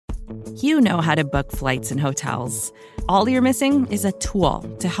You know how to book flights and hotels. All you're missing is a tool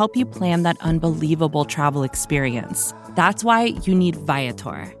to help you plan that unbelievable travel experience. That's why you need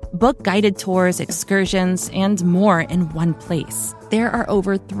Viator. Book guided tours, excursions, and more in one place. There are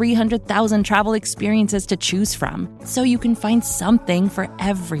over 300,000 travel experiences to choose from, so you can find something for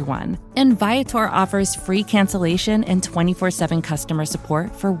everyone. And Viator offers free cancellation and 24/7 customer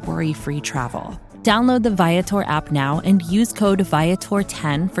support for worry-free travel. Download the Viator app now and use code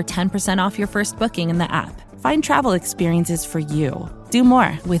Viator10 for 10% off your first booking in the app. Find travel experiences for you. Do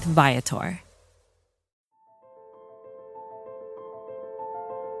more with Viator.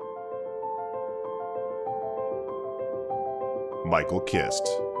 Michael Kist.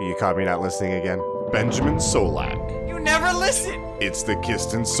 You caught me not listening again? Benjamin Solak. You never listen! It's the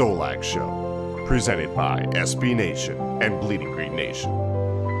Kist and Solak Show. Presented by SB Nation and Bleeding Green Nation.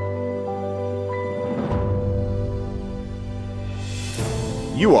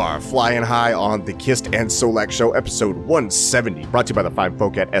 You are flying high on the Kist and Solak Show, episode 170, brought to you by the fine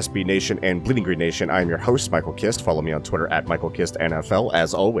folk at SB Nation and Bleeding Green Nation. I am your host, Michael Kist. Follow me on Twitter at MichaelKistNFL,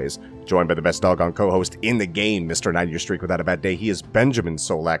 as always. Joined by the best doggone co-host in the game, Mr. 90-year streak without a bad day. He is Benjamin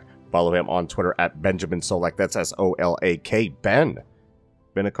Solak. Follow him on Twitter at Benjamin Solak. That's S-O-L-A-K. Ben,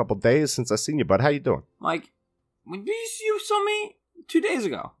 been a couple days since I've seen you, bud. How you doing? Mike, when you saw me 2 days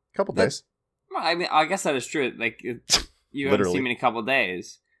ago. Couple days. Well, I mean, I guess that is true. Like, you haven't Literally. seen me in a couple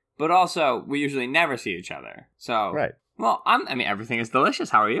days. But also, we usually never see each other. So, Right. Well, I mean, everything is delicious.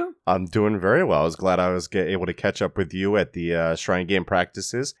 How are you? I'm doing very well. I was glad I was able to catch up with you at the Shrine Game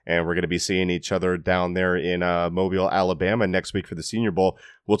practices, and we're going to be seeing each other down there in Mobile, Alabama next week for the Senior Bowl.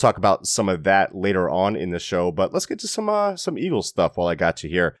 We'll talk about some of that later on in the show, but let's get to some Eagles stuff while I got you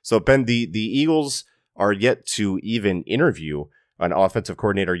here. So, Ben, the Eagles are yet to even interview an offensive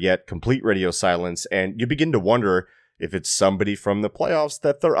coordinator yet, complete radio silence, and you begin to wonder if it's somebody from the playoffs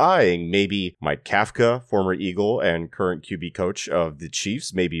that they're eyeing. Maybe Mike Kafka, former Eagle and current QB coach of the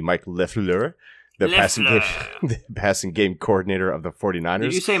Chiefs. Maybe Mike LeFleur, the passing game coordinator of the 49ers.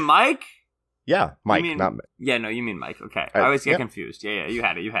 Did you say Mike? Yeah, Mike, not Mike. Yeah, no, you mean Mike. Okay. I always get confused. Yeah, you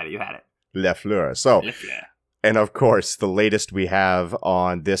had it. LeFleur. So, LeFleur. And of course, the latest we have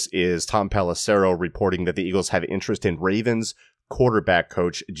on this is Tom Pelissero reporting that the Eagles have interest in Ravens quarterback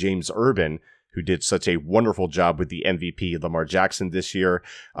coach James Urban, who did such a wonderful job with the MVP Lamar Jackson this year.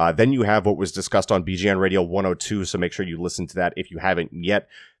 Then you have what was discussed on BGN Radio 102, so make sure you listen to that if you haven't yet.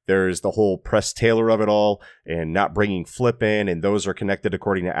 There's the whole Press Taylor of it all and not bringing Flip in, and those are connected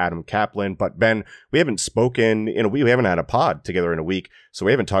according to Adam Kaplan. But Ben, we haven't spoken in a week. We haven't had a pod together in a week, so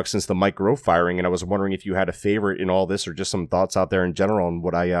we haven't talked since the Mike Grove firing, and I was wondering if you had a favorite in all this or just some thoughts out there in general on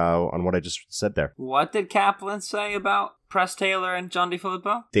what I just said there. What did Kaplan say about Press Taylor and John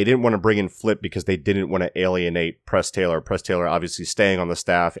DeFilippo? They didn't want to bring in Flip because they didn't want to alienate Press Taylor. Press Taylor obviously staying on the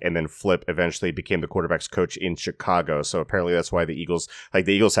staff, and then Flip eventually became the quarterback's coach in Chicago. So apparently that's why the Eagles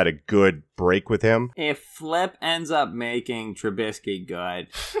had a good break with him. If Flip ends up making Trubisky good,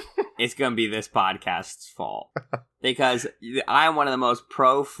 it's going to be this podcast's fault. Because I'm one of the most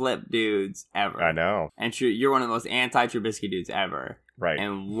pro-Flip dudes ever. I know. And you're one of the most anti-Trubisky dudes ever. Right.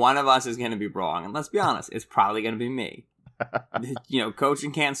 And one of us is going to be wrong. And let's be honest, it's probably going to be me.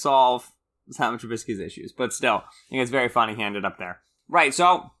 Coaching can't solve Simon Trubisky's issues. But still, I think it's very funny he ended up there. Right,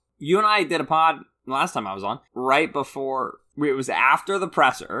 so you and I did a pod last time I was on, right before, it was after the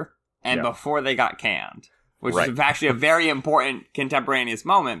presser and before they got canned. Which is actually a very important contemporaneous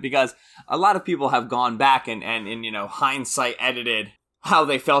moment because a lot of people have gone back and hindsight edited how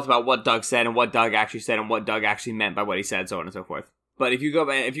they felt about what Doug said and what Doug actually said and what Doug actually meant by what he said, so on and so forth. But if you go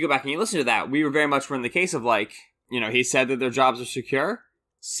back and you listen to that, we were very much in the case of he said that their jobs are secure.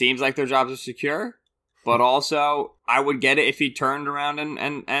 Seems like their jobs are secure. But also, I would get it if he turned around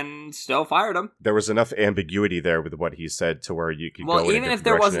and still fired them. There was enough ambiguity there with what he said to where you could go in a different even if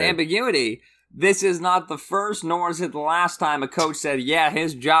there wasn't ambiguity, this is not the first, nor is it the last time a coach said, yeah,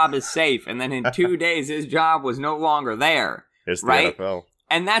 his job is safe. And then in 2 days, his job was no longer there. It's the right? NFL.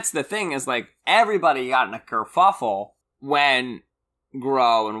 And that's the thing is everybody got in a kerfuffle when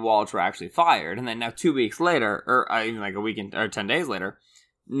Groh and Walsh were actually fired. And then now 2 weeks later, or even a week or 10 days later,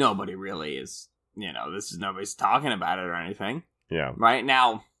 nobody really is, nobody's talking about it or anything. Yeah. Right?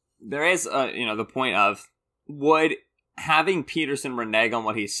 Now, there is, the point of, would having Peterson renege on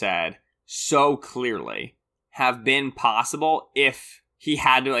what he said so clearly have been possible if he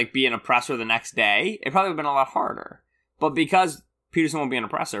had to be an oppressor the next day? It probably would have been a lot harder. But because Peterson won't be an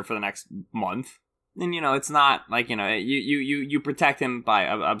oppressor for the next month, then it's not you protect him by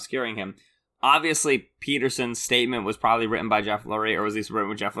obscuring him. Obviously, Peterson's statement was probably written by Jeff Lurie, or was at least written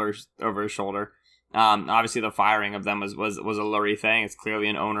with Jeff Lurie over his shoulder. Obviously, the firing of them was a Lurie thing. It's clearly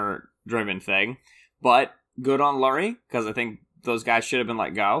an owner-driven thing. But good on Lurie, because I think those guys should have been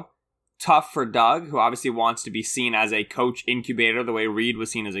let go. Tough for Doug, who obviously wants to be seen as a coach incubator the way Reed was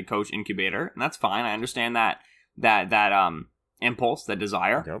seen as a coach incubator. And that's fine. I understand that impulse, that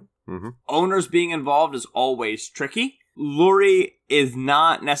desire. Yep. Mm-hmm. Owners being involved is always tricky. Lurie is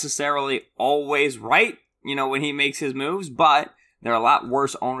not necessarily always right, when he makes his moves, but there are a lot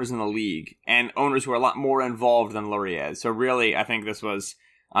worse owners in the league and owners who are a lot more involved than Lurie is. So really, I think this was,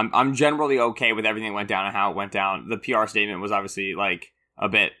 I'm generally okay with everything that went down and how it went down. The PR statement was obviously a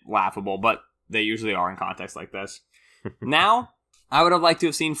bit laughable, but they usually are in context like this. Now, I would have liked to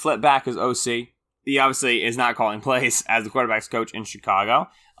have seen Flip back as OC. He obviously is not calling plays as the quarterback's coach in Chicago.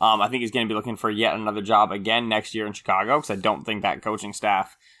 I think he's going to be looking for yet another job again next year in Chicago, because I don't think that coaching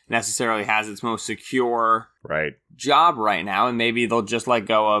staff necessarily has its most secure job right now, and maybe they'll just let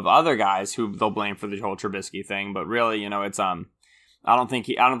go of other guys who they'll blame for the whole Trubisky thing. But really, it's I don't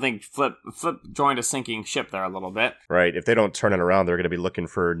think Flip joined a sinking ship there a little bit. Right. If they don't turn it around, they're going to be looking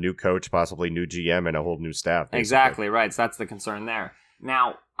for a new coach, possibly new GM, and a whole new staff. Basically. Exactly right. So that's the concern there.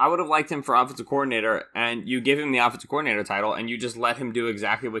 Now, I would have liked him for offensive coordinator, and you give him the offensive coordinator title, and you just let him do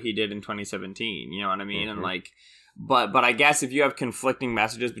exactly what he did in 2017. You know what I mean? Mm-hmm. And but I guess if you have conflicting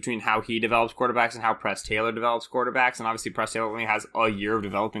messages between how he develops quarterbacks and how Press Taylor develops quarterbacks, and obviously Press Taylor only has a year of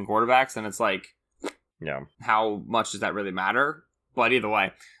developing quarterbacks, then it's how much does that really matter? But either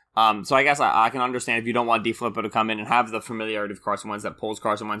way, so I guess I can understand if you don't want DeFlippo to come in and have the familiarity of Carson Wentz that pulls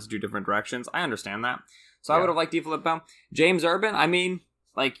Carson Wentz to do different directions. I understand that. So I would have liked DeFlippo. James Urban, I mean,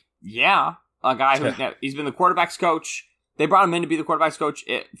 a guy who he's been the quarterback's coach. They brought him in to be the quarterback's coach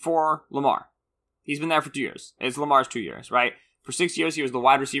for Lamar. He's been there for 2 years. It's Lamar's 2 years, right? For 6 years, he was the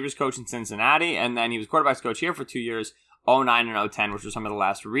wide receivers coach in Cincinnati, and then he was quarterback's coach here for 2 years, 2009 and 2010, which were some of the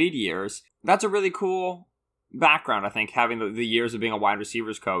last Reed years. That's a really cool background, I think, having the years of being a wide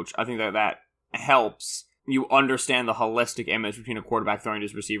receivers coach. I think that helps you understand the holistic image between a quarterback throwing to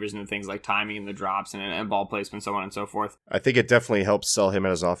his receivers and the things like timing and the drops and ball placement, so on and so forth. I think it definitely helps sell him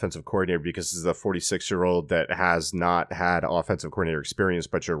as an offensive coordinator, because this is a 46-year-old that has not had offensive coordinator experience,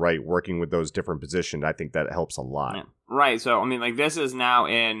 but you're right, working with those different positions, I think that helps a lot. Yeah. Right, so, I mean, this is now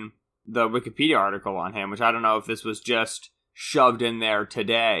in the Wikipedia article on him, which I don't know if this was just shoved in there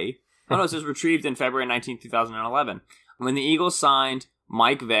today. Oh, no, this was retrieved in February 19, 2011. When the Eagles signed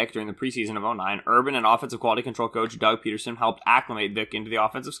Mike Vick during the preseason of 2009, Urban and offensive quality control coach Doug Peterson helped acclimate Vick into the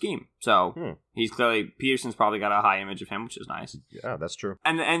offensive scheme. So he's clearly, Peterson's probably got a high image of him, which is nice. Yeah, that's true.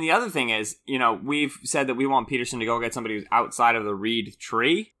 And the other thing is, we've said that we want Peterson to go get somebody who's outside of the Reed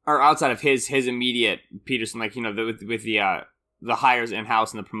tree, or outside of his immediate Peterson, with the hires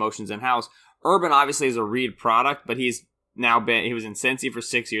in-house and the promotions in-house. Urban obviously is a Reed product, but he was in Cincy for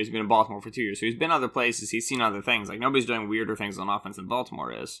 6 years, he's been in Baltimore for 2 years, so he's been other places, he's seen other things. Nobody's doing weirder things on offense than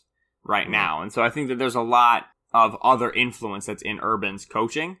Baltimore is right now. And so I think that there's a lot of other influence that's in Urban's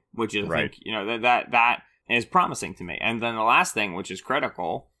coaching, which is, I think, that is promising to me. And then the last thing, which is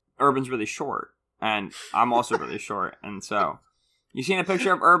critical, Urban's really short, and I'm also really short, and so you seen a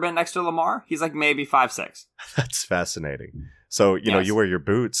picture of Urban next to Lamar? He's maybe 5'6". That's fascinating. So, yes. You wear your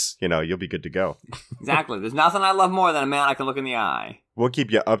boots, you'll be good to go. Exactly. There's nothing I love more than a man I can look in the eye. We'll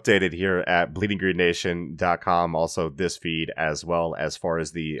keep you updated here at bleedinggreennation.com. Also, this feed, as well as far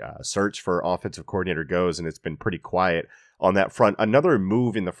as the search for offensive coordinator goes, and it's been pretty quiet on that front. Another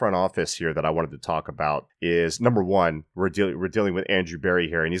move in the front office here that I wanted to talk about is, number one, we're dealing with Andrew Berry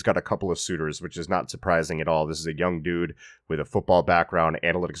here, and he's got a couple of suitors, which is not surprising at all. This is a young dude with a football background,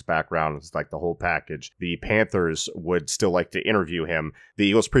 analytics background. It's the whole package. The Panthers would still like to interview him. The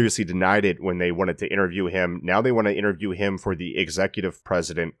Eagles previously denied it when they wanted to interview him. Now they want to interview him for the executive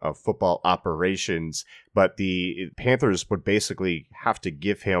president of football operations, but the Panthers would basically have to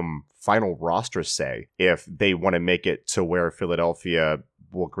give him final roster say if they want to make it to where Philadelphia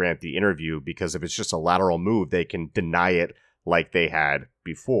will grant the interview, because if it's just a lateral move, they can deny it like they had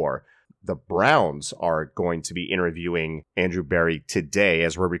before. The Browns are going to be interviewing Andrew Berry today.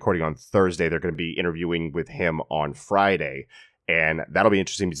 As we're recording on Thursday, they're going to be interviewing with him on Friday. And that'll be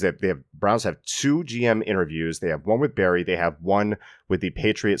interesting because Browns have 2 GM interviews. They have one with Berry. They have one with the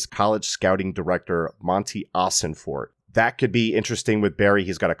Patriots college scouting director, Monty Ossenfort. That could be interesting with Berry.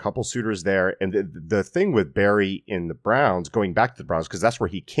 He's got a couple suitors there. And the thing with Berry in the Browns, going back to the Browns, because that's where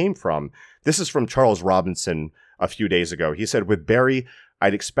he came from. This is from Charles Robinson a few days ago. He said, with Berry,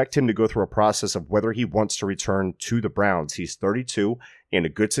 I'd expect him to go through a process of whether he wants to return to the Browns. He's 32, in a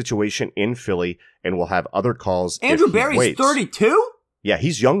good situation in Philly, and will have other calls. Andrew Berry's 32? Yeah,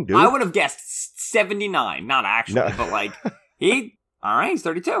 he's young, dude. I would have guessed 79. Not actually, but all right, he's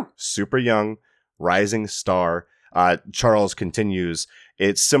 32. Super young. rising star. Charles continues,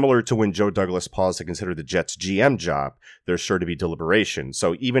 it's similar to when Joe Douglas paused to consider the Jets GM job. There's sure to be deliberation.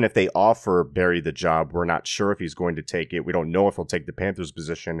 So even if they offer Barry the job, we're not sure if he's going to take it. We don't know if he'll take the Panthers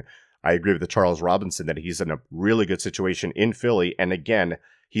position. I agree with the Charles Robinson that he's in a really good situation in Philly. And again,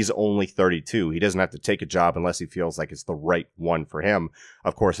 he's only 32. He doesn't have to take a job unless he feels like it's the right one for him.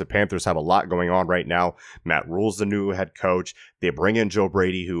 Of course, the Panthers have a lot going on right now. Matt Rule's the new head coach. They bring in Joe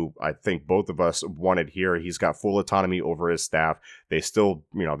Brady, who I think both of us wanted here. He's got full autonomy over his staff. They still,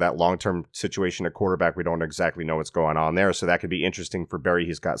 that long-term situation at quarterback, we don't exactly know what's going on there. So that could be interesting for Barry.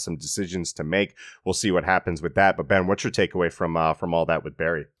 He's got some decisions to make. We'll see what happens with that. But Ben, what's your takeaway from all that with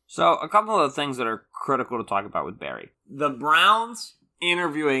Barry? So a couple of things that are critical to talk about with Barry. The Browns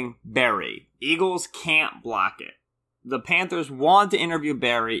interviewing Barry. Eagles can't block it. The Panthers want to interview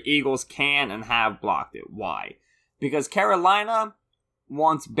Barry. Eagles can and have blocked it. Why? Because Carolina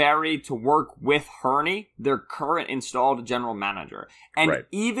wants Barry to work with Hurney, their current installed general manager. And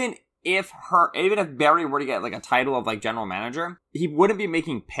even if Barry were to get like a title of like general manager, he wouldn't be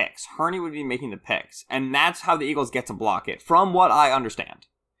making picks. Hurney would be making the picks. And that's how the Eagles get to block it, from what I understand.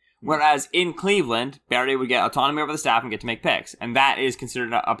 Whereas in Cleveland, Barry would get autonomy over the staff and get to make picks. And that is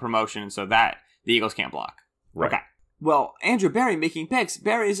considered a promotion, so that the Eagles can't block. Right. Okay. Well, Andrew Barry making picks.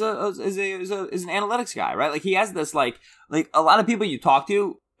 Barry is an analytics guy, right? Like he has this like a lot of people you talk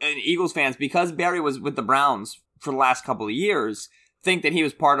to, and Eagles fans, because Barry was with the Browns for the last couple of years, think that he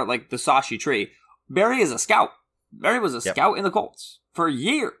was part of like the Sashi tree. Barry is a scout. Barry was a scout in the Colts for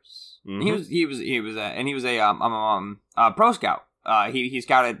years. Mm-hmm. He was a pro scout. He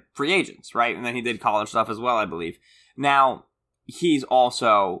scouted free agents, right? And then he did college stuff as well, I believe. Now, he's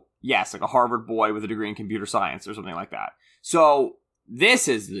also, yes, like a Harvard boy with a degree in computer science or something like that. So, this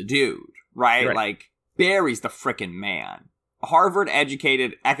is the dude, right? Like, Barry's the frickin' man.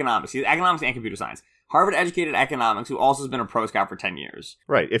 Harvard-educated economics. He's economics and computer science. Harvard-educated economics who also has been a pro scout for 10 years.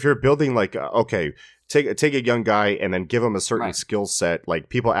 Right. If you're building like, take a young guy and then give him a certain skill set. Like,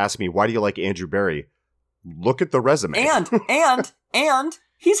 people ask me, why do you like Andrew Barry? Look at the resume. And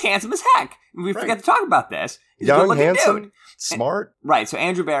he's handsome as heck. We forget to talk about this. He's young, handsome, dude. Smart. So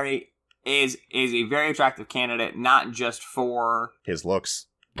Andrew Barry is a very attractive candidate, not just for his looks.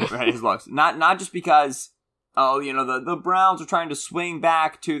 His looks. Not just because the Browns are trying to swing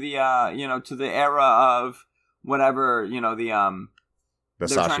back to the to the era of whatever, the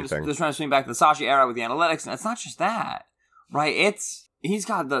Sashi thing. They're trying to swing back to the Sashi era with the analytics, and it's not just that. Right? He's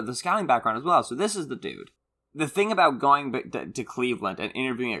got the scouting background as well, so this is the dude. The thing about going to Cleveland and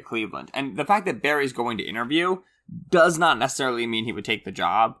interviewing at Cleveland, and the fact that Barry's going to interview does not necessarily mean he would take the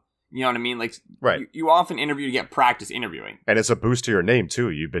job. You know what I mean? Like, you often interview to get practice interviewing. And it's a boost to your name, too.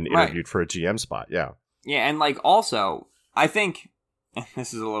 You've been interviewed for a GM spot, yeah. Yeah, and like also, I think, and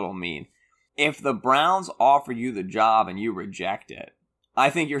this is a little mean, if the Browns offer you the job and you reject it, I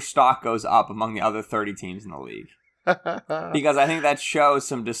think your stock goes up among the other 30 teams in the league. Because I think that shows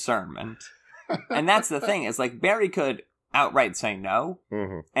some discernment. And that's the thing, is like Barry could outright say no,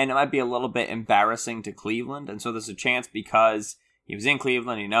 and it might be a little bit embarrassing to Cleveland, and so there's a chance, because he was in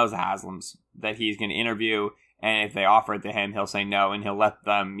Cleveland, he knows the Haslams, that he's going to interview, and if they offer it to him, he'll say no, and he'll let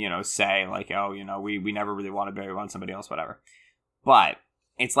them, say like, oh, we never really wanted Barry, we wanted somebody else, whatever. But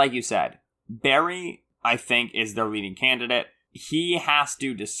it's like you said, Barry, I think, is their leading candidate. He has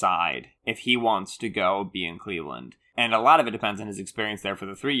to decide if he wants to go be in Cleveland. And a lot of it depends on his experience there for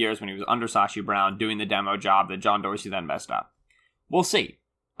the 3 years when he was under Sashi Brown doing the demo job that John Dorsey then messed up. We'll see.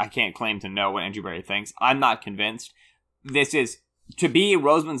 I can't claim to know what Andrew Barry thinks. I'm not convinced. This is, to be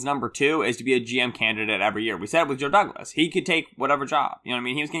Roseman's number 2 is to be a GM candidate every year. We said it with Joe Douglas. He could take whatever job. You know what I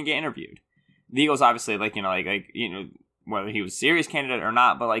mean? He was going to get interviewed. The Eagles obviously, whether he was a serious candidate or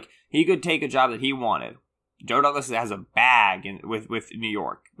not, but he could take a job that he wanted. Joe Douglas has a bag with New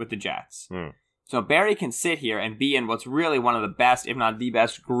York, with the Jets. So Barry can sit here and be in what's really one of the best, if not the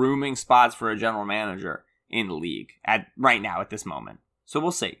best, grooming spots for a general manager in the league right now at this moment. So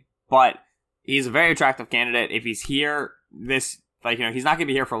we'll see. But he's a very attractive candidate. If he's here, he's not going to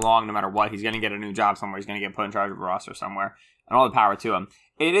be here for long no matter what. He's going to get a new job somewhere. He's going to get put in charge of a roster somewhere. And all the power to him.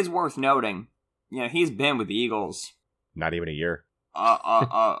 It is worth noting, he's been with the Eagles. Not even a year.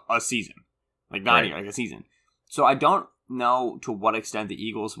 A season. Not a year, a season. So I don't know to what extent the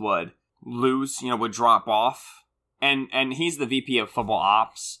Eagles would lose, would drop off. And he's the VP of football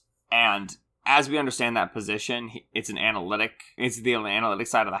ops. And as we understand that position, it's the analytic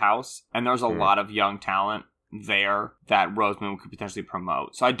side of the house. And there's a lot of young talent there that Roseman could potentially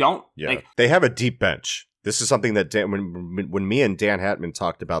promote. So I don't... they have a deep bench. This is something that when me and Dan Hatman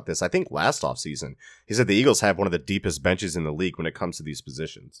talked about this, I think last offseason, he said the Eagles have one of the deepest benches in the league when it comes to these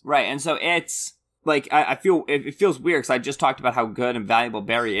positions. Right, and so it's... I feel it feels weird because I just talked about how good and valuable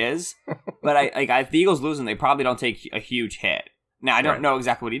Barry is, but if the Eagles losing, they probably don't take a huge hit. Now I don't know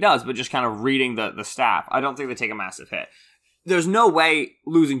exactly what he does, but just kind of reading the staff, I don't think they take a massive hit. There's no way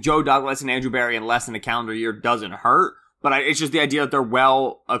losing Joe Douglas and Andrew Barry in less than a calendar year doesn't hurt, but it's just the idea that they're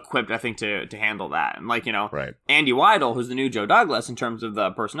well equipped, I think, to handle that. And Andy Weidel, who's the new Joe Douglas in terms of the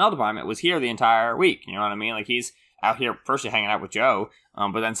personnel department, was here the entire week. You know what I mean? Like, he's out here firstly hanging out with Joe,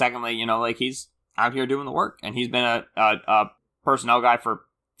 but then secondly, he's out here doing the work, and he's been a personnel guy for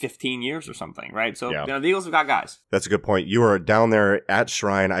 15 years or something, right? So the Eagles have got guys. That's a good point. You were down there at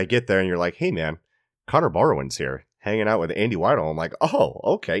Shrine. I get there and you're like, hey man, Connor Barwin's here hanging out with Andy Weidel. I'm like, oh,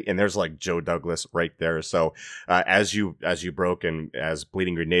 okay. And there's like Joe Douglas right there. So as you broke and as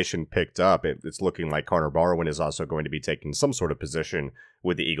Bleeding Green Nation picked up, it's looking like Connor Barwin is also going to be taking some sort of position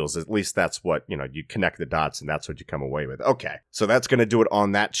with the Eagles. At least that's what, you connect the dots and that's what you come away with. Okay. So that's going to do it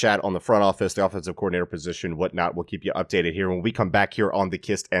on that chat on the front office, the offensive coordinator position, whatnot. We'll keep you updated here. When we come back here on the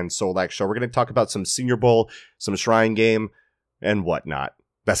Kist and Solak show, we're going to talk about some Senior Bowl, some Shrine game, and whatnot.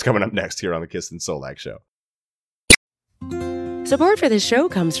 That's coming up next here on the Kist and Solak show. Support for this show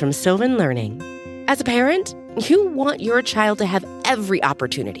comes from Sylvan Learning. As a parent, you want your child to have every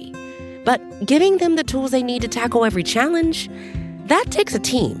opportunity, but giving them the tools they need to tackle every challenge, that takes a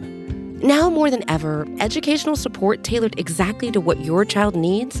team. Now more than ever, educational support tailored exactly to what your child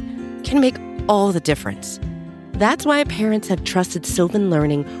needs can make all the difference. That's why parents have trusted Sylvan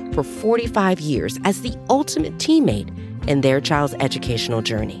Learning for 45 years as the ultimate teammate in their child's educational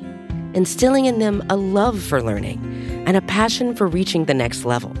journey, instilling in them a love for learning and a passion for reaching the next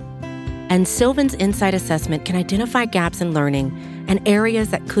level. And Sylvan's Insight Assessment can identify gaps in learning and areas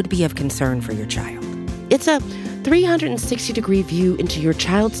that could be of concern for your child. It's a 360-degree view into your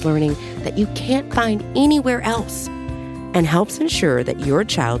child's learning that you can't find anywhere else, and helps ensure that your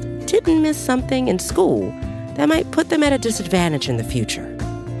child didn't miss something in school that might put them at a disadvantage in the future.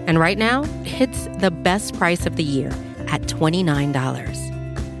 And right now, it's the best price of the year at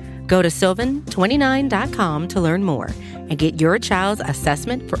 $29. Go to sylvan29.com to learn more and get your child's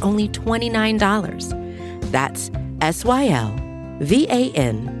assessment for only $29. That's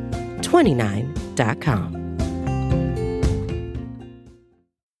SYLVAN29.com.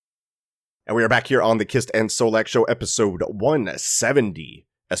 And we are back here on the Kist and Solak show, episode 170.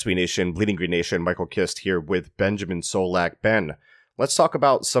 SB Nation, Bleeding Green Nation, Michael Kist here with Benjamin Solak. Ben, let's talk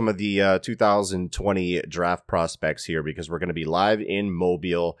about some of the 2020 draft prospects here, because we're going to be live in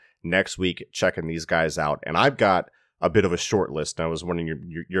Mobile next week checking these guys out. And I've got a bit of a short list, and I was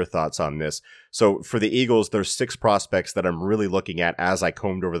wondering your thoughts on this. So for the Eagles, there's 6 prospects that I'm really looking at as I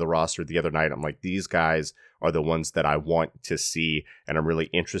combed over the roster the other night. I'm like, these guys are the ones that I want to see and I'm really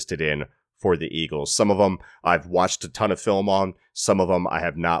interested in for the Eagles. Some of them I've watched a ton of film on. Some of them I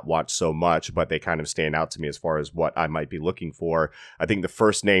have not watched so much, but they kind of stand out to me as far as what I might be looking for. I think the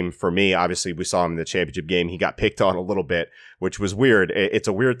first name for me, obviously we saw him in the championship game. He got picked on a little bit, which was weird. It's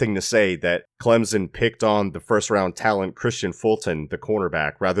a weird thing to say that Clemson picked on the first round talent, Christian Fulton, the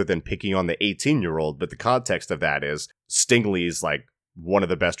cornerback, rather than picking on the 18-year-old. But the context of that is Stingley is like one of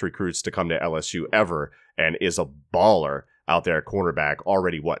the best recruits to come to LSU ever and is a baller out there at cornerback,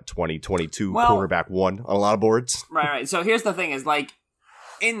 already 2022 cornerback 1 on a lot of boards. Right. So here's the thing is, like,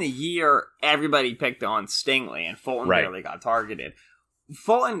 in the year, everybody picked on Stingley and Fulton barely got targeted.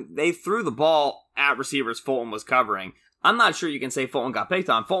 Fulton, they threw the ball at receivers Fulton was covering. I'm not sure you can say Fulton got picked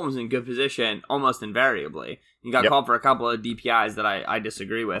on. Fulton was in good position almost invariably. He got called for a couple of DPIs that I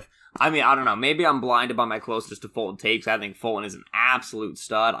disagree with. I mean, I don't know. Maybe I'm blinded by my closeness to Fulton tapes. I think Fulton is an absolute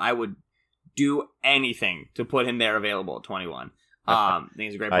stud. I would do anything to put him there available at 21. I think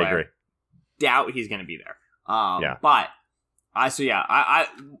he's a great player. I agree. Doubt he's going to be there. But I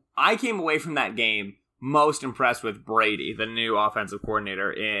came away from that game most impressed with Brady, the new offensive coordinator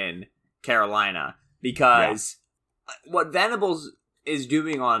in Carolina, because what Venables is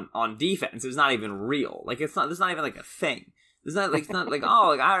doing on defense is not even real. Like, it's not even like a thing. It's not like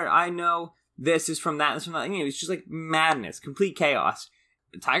I know this is from that, this from that. It's just like madness, complete chaos.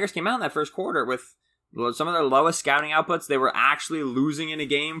 The Tigers came out in that first quarter with some of their lowest scouting outputs. They were actually losing in a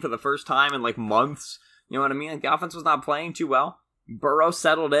game for the first time in like months. You know what I mean? Like, the offense was not playing too well. Burrow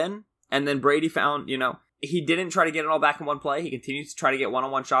settled in, and then Brady found, he didn't try to get it all back in one play. He continued to try to get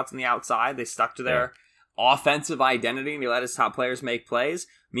one-on-one shots on the outside. They stuck to their offensive identity, and he let his top players make plays.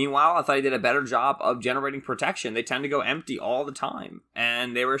 Meanwhile, I thought he did a better job of generating protection. They tend to go empty all the time,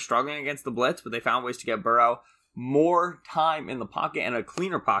 and they were struggling against the blitz, but they found ways to get Burrow more time in the pocket and a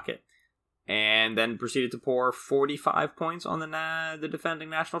cleaner pocket, and then proceeded to pour 45 points on the defending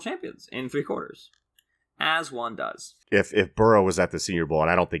national champions in 3 quarters, as one does. If Burrow was at the Senior Bowl, and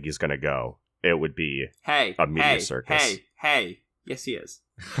I don't think he's going to go, it would be a media circus. Hey. Yes, he is.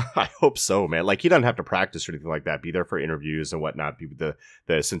 I hope so, man. Like, he doesn't have to practice or anything like that. Be there for interviews and whatnot. Be with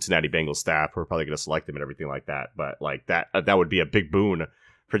the Cincinnati Bengals staff who are probably going to select him and everything like that. But like that would be a big boon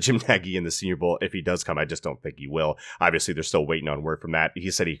for Jim Nagy in the Senior Bowl if he does come. I just don't think he will. Obviously, they're still waiting on word from that. He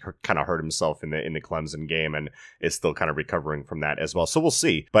said he kind of hurt himself in the Clemson game and is still kind of recovering from that as well. So we'll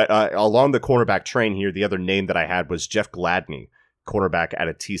see. But along the cornerback train here, the other name that I had was Jeff Gladney, cornerback out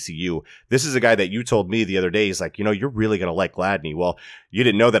of TCU. This is a guy that you told me the other day. He's like, you're really going to like Gladney. Well, you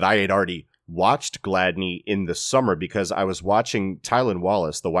didn't know that I had already watched Gladney in the summer because I was watching Tylan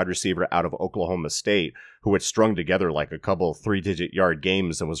Wallace, the wide receiver out of Oklahoma State, who had strung together like a couple 3-digit yard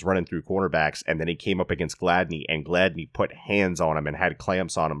games and was running through cornerbacks. And then he came up against Gladney, and Gladney put hands on him and had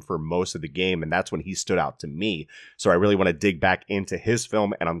clamps on him for most of the game. And that's when he stood out to me. So I really want to dig back into his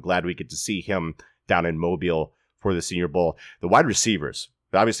film, and I'm glad we get to see him down in Mobile for the Senior Bowl. The wide receivers,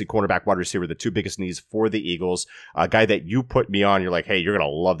 obviously cornerback, wide receiver, the two biggest needs for the Eagles. A guy that you put me on, you're like, hey, you're going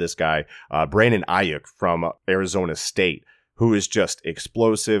to love this guy. Brandon Ayuk from Arizona State, who is just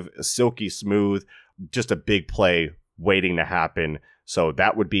explosive, silky smooth, just a big play waiting to happen. So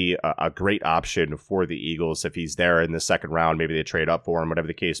that would be a great option for the Eagles if he's there in the second round. Maybe they trade up for him, whatever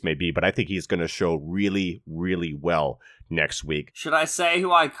the case may be. But I think he's going to show really, really well next week. Should I say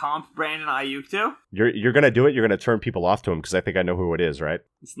who I comped Brandon Ayuk to? You're going to do it? You're going to turn people off to him because I think I know who it is, right?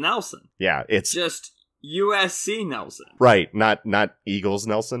 It's Nelson. Yeah, it's just USC Nelson. Right, not Eagles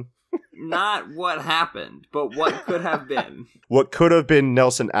Nelson. Not what happened, but what could have been. What could have been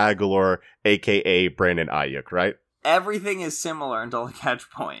Nelson Aguilar, a.k.a. Brandon Ayuk, right? Everything is similar until the catch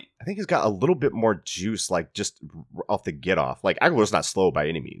point. I think he's got a little bit more juice, like just off the get off. Like Aguilar's not slow by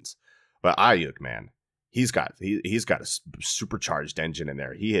any means, but Ayuk, man, he's got a supercharged engine in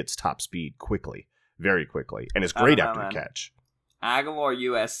there. He hits top speed quickly, very quickly, and is great after the catch. Aguilar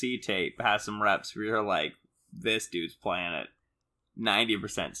USC tape has some reps where you're like, this dude's playing at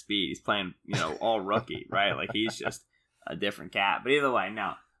 90% speed. He's playing, all rookie, right? Like he's just a different cat. But either way,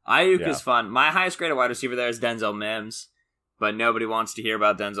 no. Ayuk is fun. My highest graded wide receiver there is Denzel Mims, but nobody wants to hear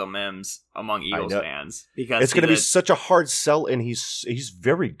about Denzel Mims among Eagles fans because it's going to be such a hard sell, and he's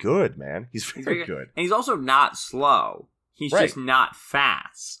very good, man. He's very good, and he's also not slow. He's just not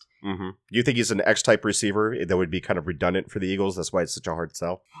fast. Mm-hmm. You think he's an X-type receiver that would be kind of redundant for the Eagles? That's why it's such a hard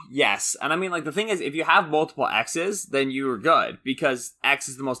sell? Yes. And I mean, the thing is, if you have multiple X's, then you're good, because X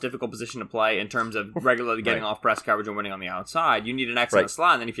is the most difficult position to play in terms of regularly getting off press coverage and winning on the outside. You need an X on the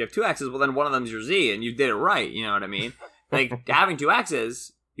slot, and then if you have two X's, well, then one of them's your Z, and you did it right. You know what I mean? Like, having two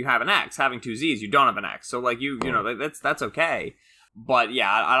X's, you have an X. Having two Z's, you don't have an X. So, that's okay. But, yeah,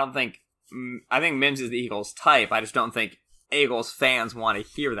 I think Mims is the Eagles type. I just don't think Eagles fans want to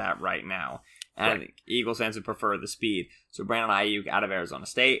hear that right now. And I think Eagles fans would prefer the speed. So Brandon Ayuk out of Arizona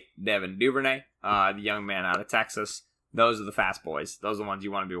State, Devin Duvernay, the young man out of Texas. Those are the fast boys. Those are the ones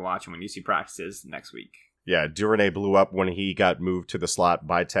you want to be watching when you see practices next week. Yeah, Duvernay blew up when he got moved to the slot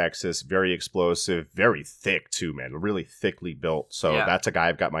by Texas. Very explosive, very thick too, man. Really thickly built. So that's a guy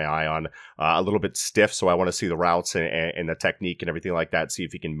I've got my eye on. A little bit stiff, so I want to see the routes and the technique and everything like that. See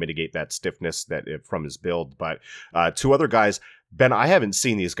if he can mitigate that stiffness from his build. But two other guys, Ben, I haven't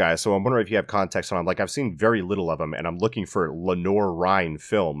seen these guys, so I'm wondering if you have context on them. Like, I've seen very little of them, and I'm looking for Lenore Ryan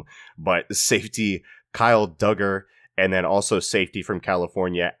film. But safety Kyle Duggar, and then also safety from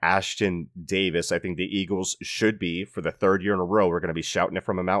California, Ashton Davis. I think the Eagles should be, for the third year in a row, we're going to be shouting it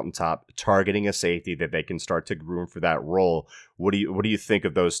from a mountaintop, targeting a safety that they can start to groom for that role. What do you think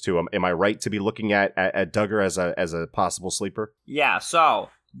of those two? Am I right to be looking at Duggar as a possible sleeper? Yeah, so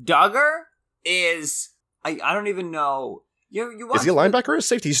Duggar is, I don't even know. You watch is he a linebacker or a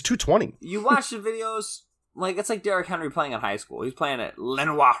safety? He's 220. You watch the videos, it's like Derrick Henry playing in high school. He's playing at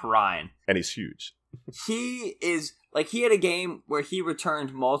Lenoir Ryan. And he's huge. He is, he had a game where he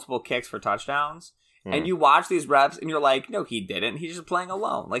returned multiple kicks for touchdowns, and you watch these reps, and you're like, no, he didn't. He's just playing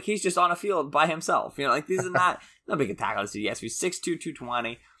alone. He's just on a field by himself. These are not big a tackle. Yes, he's 6'2",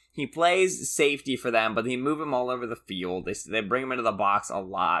 220. He plays safety for them, but they move him all over the field. They bring him into the box a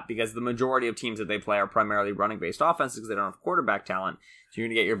lot, because the majority of teams that they play are primarily running-based offenses because they don't have quarterback talent. So you're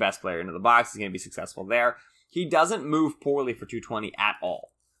going to get your best player into the box. He's going to be successful there. He doesn't move poorly for 220 at all.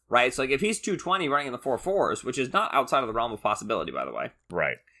 Right? So, if he's 220 running in the 4.4s, which is not outside of the realm of possibility, by the way.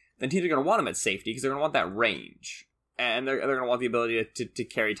 Right. Then teams are going to want him at safety because they're going to want that range. And they're going to want the ability to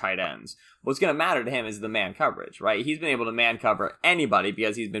carry tight ends. What's going to matter to him is the man coverage, right? He's been able to man cover anybody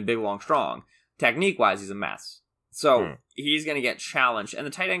because he's been big, long, strong. Technique-wise, he's a mess. So, he's going to get challenged. And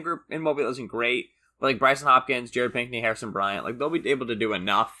the tight end group in Mobile isn't great. But, Bryson Hopkins, Jared Pinkney, Harrison Bryant, they'll be able to do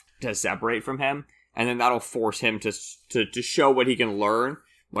enough to separate from him. And then that'll force him to show what he can learn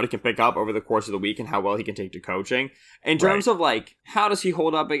what he can pick up over the course of the week and how well he can take to coaching. In terms of, like, how does he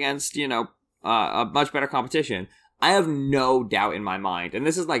hold up against, a much better competition? I have no doubt in my mind, and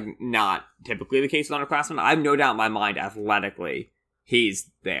this is, like, not typically the case with underclassmen, I have no doubt in my mind athletically he's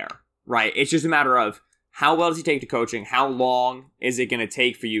there, right? It's just a matter of how well does he take to coaching? How long is it going to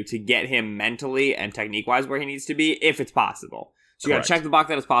take for you to get him mentally and technique-wise where he needs to be, if it's possible? So you got to check the box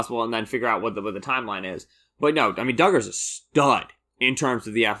that it's possible and then figure out what the timeline is. But no, I mean, Duggar's a stud in terms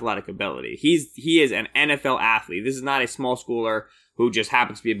of the athletic ability. He is an NFL athlete. This is not a small schooler who just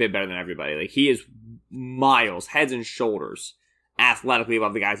happens to be a bit better than everybody. Like, he is miles, heads and shoulders athletically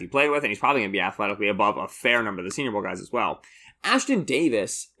above the guys he played with, and he's probably going to be athletically above a fair number of the Senior Bowl guys as well. Ashton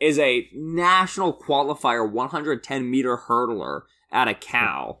Davis is a national qualifier 110-meter hurdler out of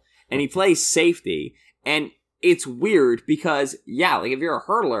Cal, and he plays safety, and it's weird because, yeah, like, if you're a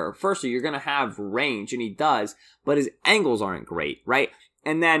hurdler, firstly, you're going to have range, and he does, but his angles aren't great, right?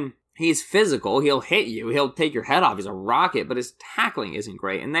 And then he's physical. He'll hit you. He'll take your head off. He's a rocket, but his tackling isn't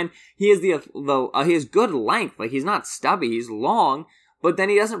great. And then he has he has good length. Like, he's not stubby. He's long, but then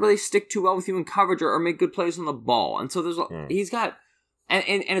he doesn't really stick too well with you in coverage or make good plays on the ball. And so he's got, and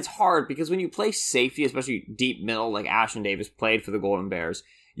it's hard because when you play safety, especially deep middle, like Ashton Davis played for the Golden Bears,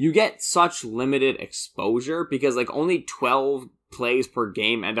 you get such limited exposure because, like, only 12 plays per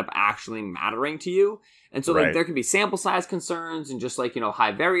game end up actually mattering to you. And so, like, there can be sample size concerns and just, like,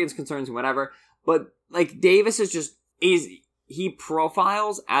 high variance concerns and whatever. But, like, Davis he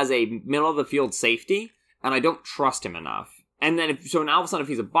profiles as a middle of the field safety, and I don't trust him enough. And then now all of a sudden, if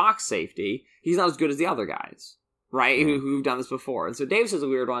he's a box safety, he's not as good as the other guys, right? Who've done this before. And so Davis is a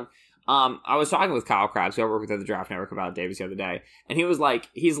weird one. I was talking with Kyle Krabs, who I work with at the Draft Network, about Davis the other day, and he was like,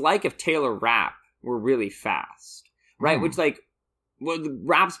 he's like if Taylor Rapp were really fast, right? Which, like, well,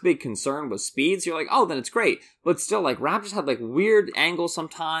 Rapp's big concern was speed, so you're like, oh, then it's great. But still, like, Rapp just had, like, weird angles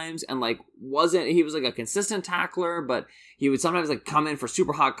sometimes, and, like, he was, like, a consistent tackler, but he would sometimes, like, come in for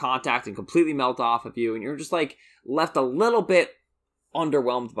super hot contact and completely melt off of you, and you're just, like, left a little bit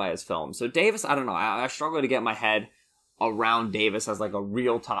underwhelmed by his film. So Davis, I don't know, I struggle to get my head around Davis as, like, a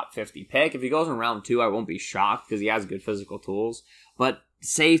real top 50 pick. If he goes in round 2, I won't be shocked because he has good physical tools. But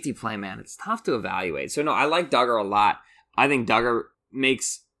safety play, man, it's tough to evaluate. So no, I like Duggar a lot. I think Duggar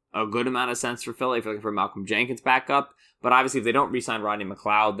makes a good amount of sense for Philly if you're looking for Malcolm Jenkins backup. But obviously, if they don't re-sign Rodney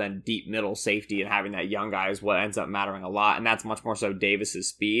McLeod, then deep middle safety and having that young guy is what ends up mattering a lot. And that's much more so Davis's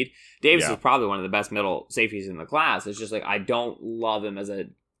speed. Davis is probably one of the best middle safeties in the class. It's just like, I don't love him as a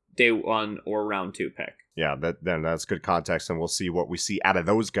day 1 or round 2 pick. Yeah, that's good context, and we'll see what we see out of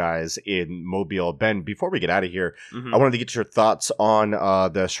those guys in Mobile. Ben, before we get out of here, I wanted to get your thoughts on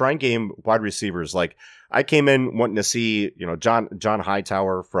the Shrine Game wide receivers. Like, I came in wanting to see, John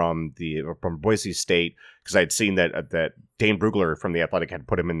Hightower from Boise State, because I'd seen that Dane Brugler from The Athletic had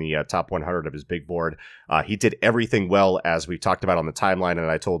put him in the top 100 of his big board. He did everything well, as we talked about on the timeline,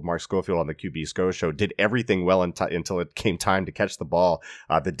 and I told Mark Schofield on the QB Sco show, did everything well until it came time to catch the ball.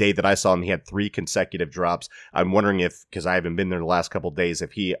 The day that I saw him, he had 3 consecutive drops. I'm wondering if, because I haven't been there the last couple of days,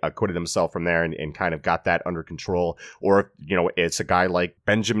 if he acquitted himself from there and kind of got that under control, or if, it's a guy like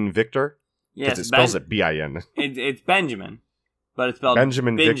Benjamin Victor. Yes, it spells it B-I-N. It's Benjamin, but it's spelled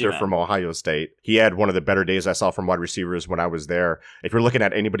Benjamin Victor from Ohio State. He had one of the better days I saw from wide receivers when I was there. If you're looking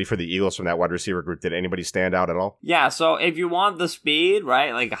at anybody for the Eagles from that wide receiver group, did anybody stand out at all? Yeah, so if you want the speed,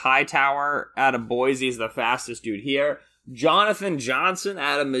 right, like Hightower out of Boise is the fastest dude here. Jonathan Johnson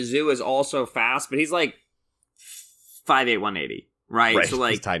out of Mizzou is also fast, but he's like 5'8", 180, right? So,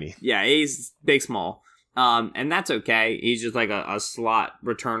 like, he's tiny. Yeah, he's big, small. And that's okay. He's just like a slot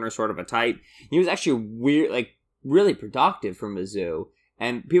returner sort of a type. He was actually really productive for Mizzou,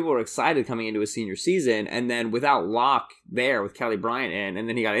 and people were excited coming into his senior season. And then without Locke there, with Kelly Bryant in, and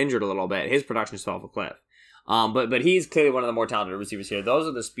then he got injured a little bit, his production just fell off a cliff. But he's clearly one of the more talented receivers here. Those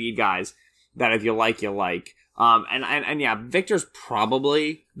are the speed guys that if you like, you like. And yeah, Victor's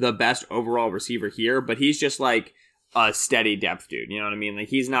probably the best overall receiver here, but he's just like a steady depth dude. You know what I mean? Like,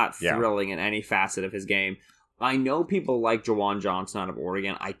 he's not thrilling in any facet of his game. I know people like Jawan Johnson out of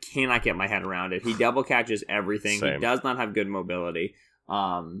Oregon. I cannot get my head around it. He double catches everything. Same. He does not have good mobility.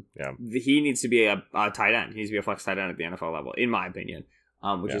 He needs to be a tight end. He needs to be a flex tight end at the NFL level, in my opinion,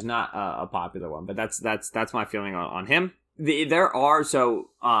 which is not a popular one. But that's my feeling on him. There are,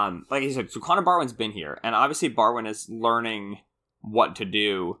 like you said, so Connor Barwin's been here, and obviously Barwin is learning what to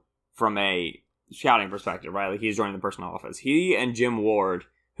do from a scouting perspective, right? Like, he's joining the personnel office. He and Jim Ward,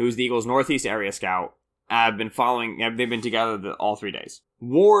 who's the Eagles' Northeast area scout, have been they've been together all 3 days.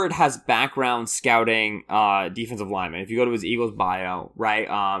 Ward has background scouting defensive linemen. If you go to his Eagles bio, right,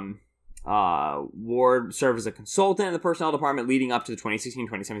 Ward served as a consultant in the personnel department leading up to the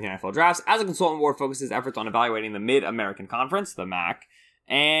 2016-2017 NFL drafts. As a consultant, Ward focused his efforts on evaluating the Mid-American Conference, the MAC,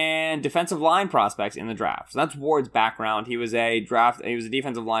 and defensive line prospects in the draft. So that's Ward's background. He was a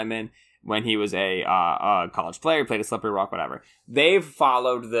defensive lineman when he was a college player, played a slippery rock, whatever. They've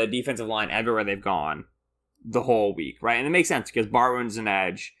followed the defensive line everywhere they've gone the whole week, right? And it makes sense because Barwin's an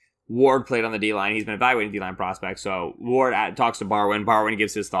edge. Ward played on the D-line. He's been evaluating D-line prospects. So Ward talks to Barwin. Barwin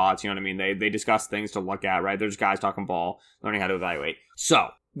gives his thoughts. You know what I mean? They discuss things to look at, right? There's guys talking ball, learning how to evaluate. So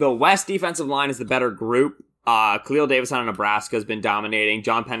the West defensive line is the better group. Khalil Davis out of Nebraska has been dominating.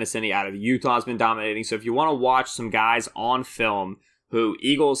 John Pennicini out of Utah has been dominating. So if you want to watch some guys on film who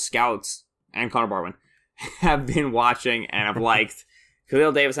Eagles scouts and Connor Barwin have been watching and have liked,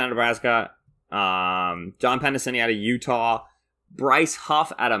 Khalil Davis out of Nebraska, John Pennicini out of Utah, Bryce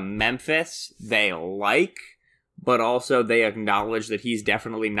Huff out of Memphis, they like, but also they acknowledge that he's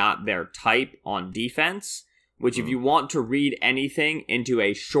definitely not their type on defense, which if you want to read anything into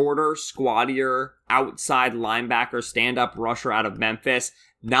a shorter, squattier, outside linebacker, stand-up rusher out of Memphis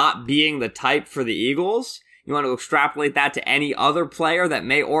not being the type for the Eagles, you want to extrapolate that to any other player that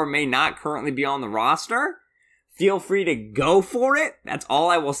may or may not currently be on the roster, feel free to go for it. That's all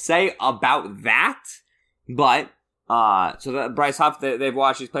I will say about that. But so that Bryce Huff, they've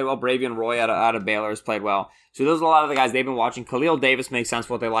watched. He's played well. Bravion Roy out of Baylor has played well. So those are a lot of the guys they've been watching. Khalil Davis makes sense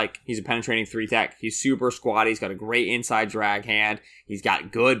for what they like. He's a penetrating 3-tech. He's super squatty. He's got a great inside drag hand. He's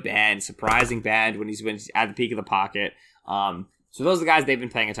got good bend, surprising bend when he's at the peak of the pocket. So those are the guys they've been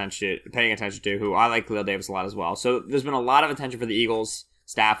paying attention to, who I like Khalil Davis a lot as well. So there's been a lot of attention for the Eagles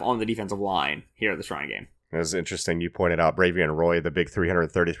staff on the defensive line here at the Shrine Game. It was interesting. You pointed out Bravion Roy, the big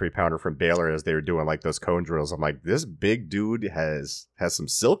 333-pounder from Baylor, as they were doing like those cone drills. I'm like, this big dude has some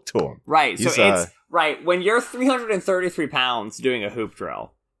silk to him. Right. So it's right when you're 333 pounds doing a hoop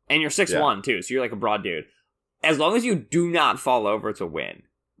drill, and you're 6'1" too, so you're like a broad dude. As long as you do not fall over, it's a win.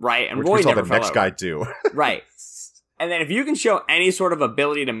 Right. And which Roy we saw never the fell next over. guy do. Right. And then if you can show any sort of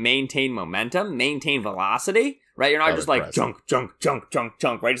ability to maintain momentum, maintain velocity, right? You're not just like junk,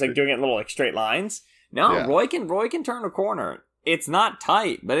 right? Just like doing it in little like straight lines. No, yeah. Roy can turn a corner. It's not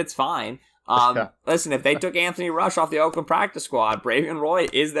tight, but it's fine. Listen, if they took Anthony Rush off the Oakland practice squad, Bravion Roy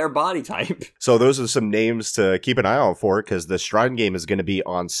is their body type. So those are some names to keep an eye out for, because the Shrine Game is going to be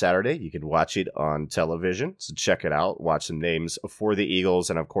on Saturday. You can watch it on television, so check it out. Watch some names for the Eagles,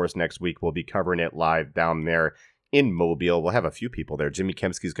 and of course next week we'll be covering it live down there in Mobile. We'll have a few people there. Jimmy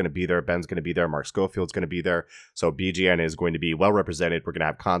Kempski's going to be there. Ben's going to be there. Mark Schofield's going to be there. So BGN is going to be well represented. We're going to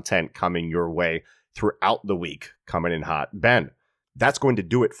have content coming your way throughout the week, coming in hot. Ben, that's going to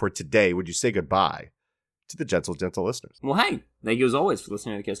do it for today. Would you say goodbye to the gentle listeners? Well, hey, thank you as always for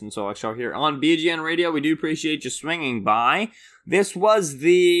listening to the Kist and Solak show here on BGN Radio. We do appreciate you swinging by. This was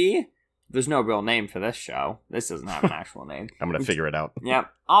there's no real name for this show. This doesn't have an actual name. I'm going to figure it out. Yep.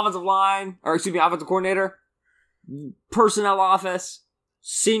 Offensive coordinator, personnel office,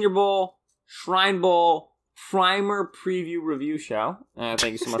 Senior Bowl, Shrine Bowl, Primer Preview Review Show.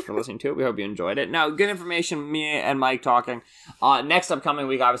 Thank you so much for listening to it. We hope you enjoyed it. Now, good information, me and Mike talking. Next upcoming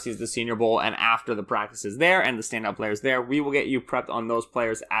week, obviously, is the Senior Bowl, and after the practices there and the standout players there, we will get you prepped on those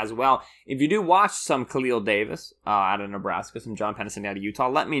players as well. If you do watch some Khalil Davis out of Nebraska, some John Pennicini out of Utah,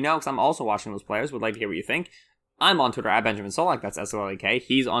 let me know, because I'm also watching those players. Would like to hear what you think. I'm on Twitter at Benjamin Solak, that's S-O-L-A-K.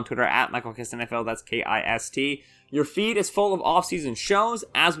 He's on Twitter at Michael Kist NFL, that's K-I-S-T. Your feed is full of off-season shows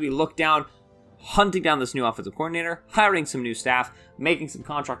as we look down, hunting down this new offensive coordinator, hiring some new staff, making some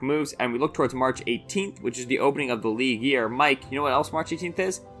contract moves, and we look towards March 18th, which is the opening of the league year. Mike, you know what else March 18th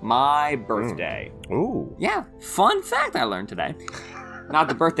is? My birthday. Ooh. Yeah, fun fact I learned today. Not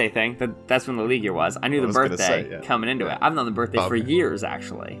the birthday thing, that's when the league year was. I knew the birthday coming into it. I've known the birthday for years,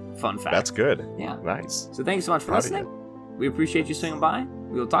 actually. Fun fact. That's good. Yeah. Nice. So thank you so much for listening. We appreciate you swinging by.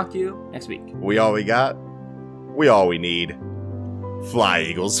 We will talk to you next week. We all we got. We all we need. Fly,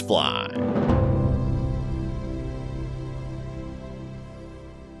 Eagles, fly.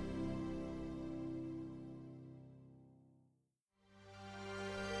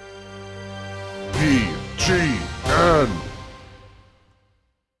 BGN.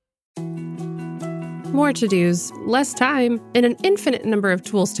 More to-dos, less time, and an infinite number of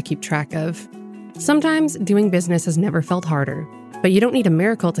tools to keep track of. Sometimes doing business has never felt harder, but you don't need a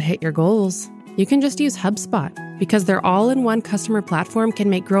miracle to hit your goals. You can just use HubSpot, because their all-in-one customer platform can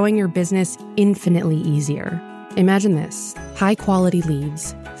make growing your business infinitely easier. Imagine this: high-quality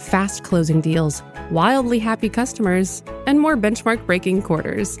leads, fast closing deals, wildly happy customers, and more benchmark-breaking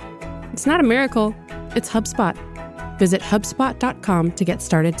quarters. It's not a miracle, it's HubSpot. Visit HubSpot.com to get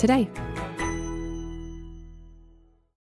started today.